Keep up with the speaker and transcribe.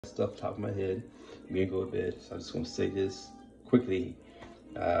Stuff top of my head. I'm gonna go to bed, so I'm just gonna say this quickly.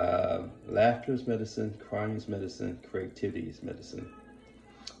 Laughter is medicine, crying is medicine, creativity is medicine.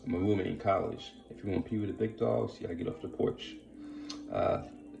 I'm a roommate in college. If you want to pee with the big dogs, you gotta get off the porch.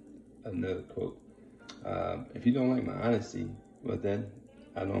 Another quote. If you don't like my honesty, well then,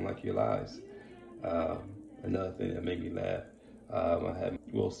 I don't like your lies. Another thing that made me laugh, I had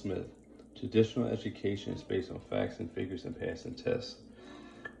Will Smith. Traditional education is based on facts and figures and passing tests,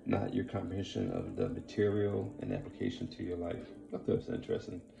 not your comprehension of the material and application to your life. I thought it was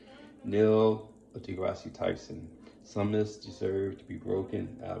interesting. Neil deGrasse Tyson. Some myths deserve to be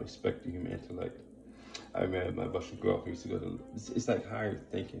broken out of respect to human intellect. I remember my Russian girlfriend used to go to, it's like higher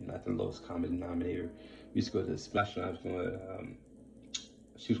thinking, not the lowest common denominator. We used to go to the splash and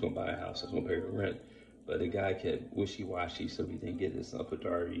she was going to buy a house, I was going to pay her rent. But the guy kept wishy-washy, so we didn't get this Upper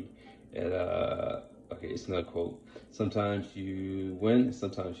Darby. And, okay, it's another quote. Sometimes you win,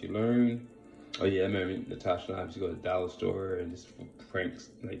 sometimes you learn. Oh yeah, I remember Natasha and I used to go to the dollar store and just pranks,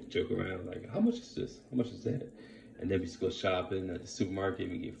 like joke around, like, how much is this? How much is that? And then we used to go shopping at the supermarket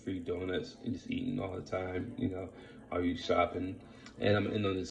and we get free donuts and just eating all the time, you know, while you shopping. And I'm in on this